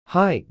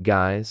Hi,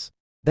 guys.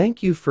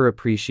 Thank you for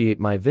appreciate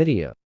my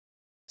video.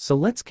 So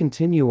let's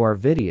continue our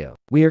video.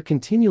 We are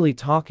continually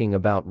talking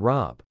about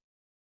Rob.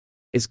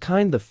 Is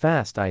kind of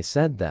fast I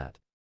said that.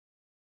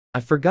 I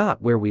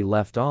forgot where we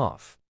left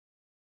off.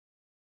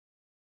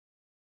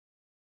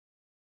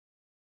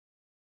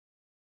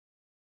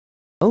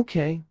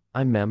 Okay, I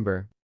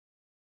remember.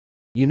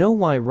 You know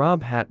why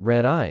Rob had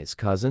red eyes,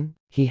 cousin?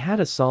 He had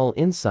a soul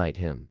inside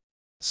him.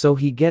 So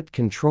he get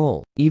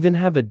control, even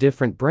have a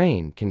different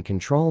brain can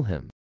control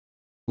him.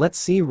 Let's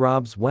see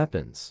Rob's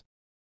weapons.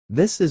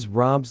 This is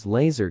Rob's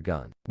laser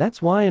gun.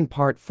 That's why in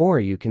part 4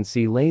 you can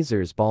see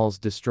lasers balls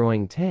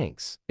destroying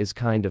tanks, is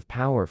kind of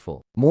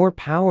powerful. More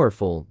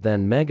powerful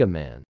than Mega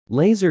Man.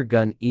 Laser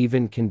gun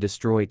even can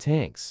destroy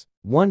tanks.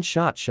 One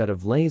shot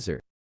of laser.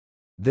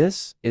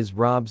 This is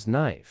Rob's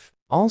knife.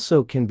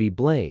 Also can be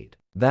blade.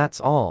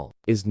 That's all,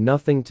 is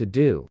nothing to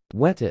do,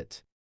 wet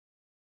it.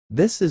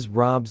 This is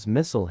Rob's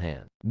missile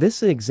hand.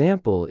 This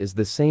example is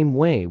the same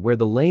way where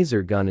the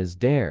laser gun is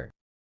there.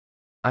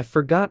 I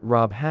forgot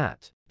Rob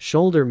hat.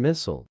 Shoulder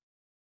missile.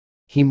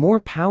 He more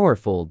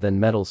powerful than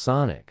Metal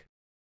Sonic.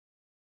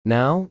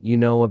 Now you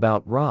know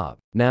about Rob.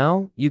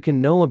 Now you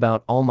can know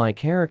about all my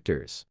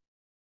characters.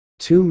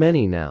 Too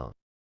many now.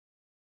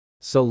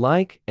 So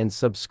like and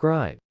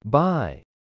subscribe. Bye.